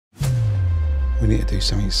We need to do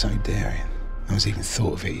something so daring. No one's even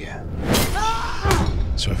thought of it yet.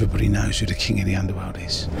 So everybody knows who the king of the underworld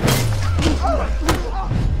is.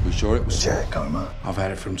 We sure it was Jack Comer? I've had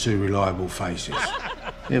it from two reliable faces.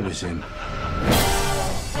 It was him.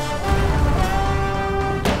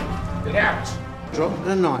 Get out! Drop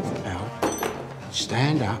the knife, pal.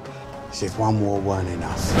 Stand up, as if one war weren't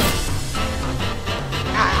enough.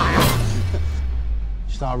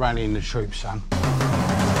 Start rallying the troops, son.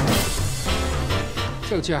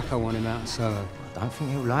 Tell Jack I want him out of Soho. I don't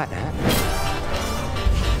think he'll like that.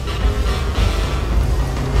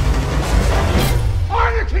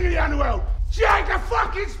 I'm the king of the underworld! Jack the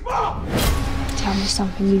fucking spot! Tell me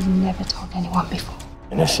something you've never told anyone before.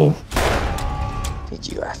 Anything? Did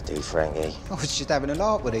you have to, Frankie? I was just having a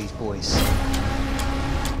laugh with these boys.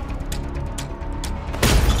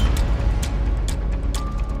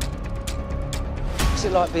 What's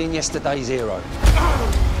it like being yesterday's hero?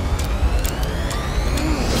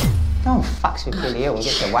 No one fucks with Billy Hill and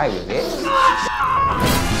gets away with it.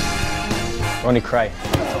 Ronnie Kray.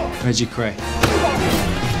 Reggie Kray.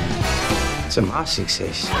 To my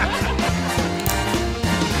success.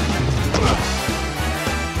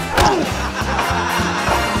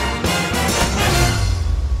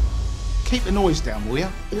 Keep the noise down, will you?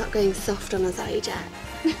 You're not going soft on us, are you, Jack?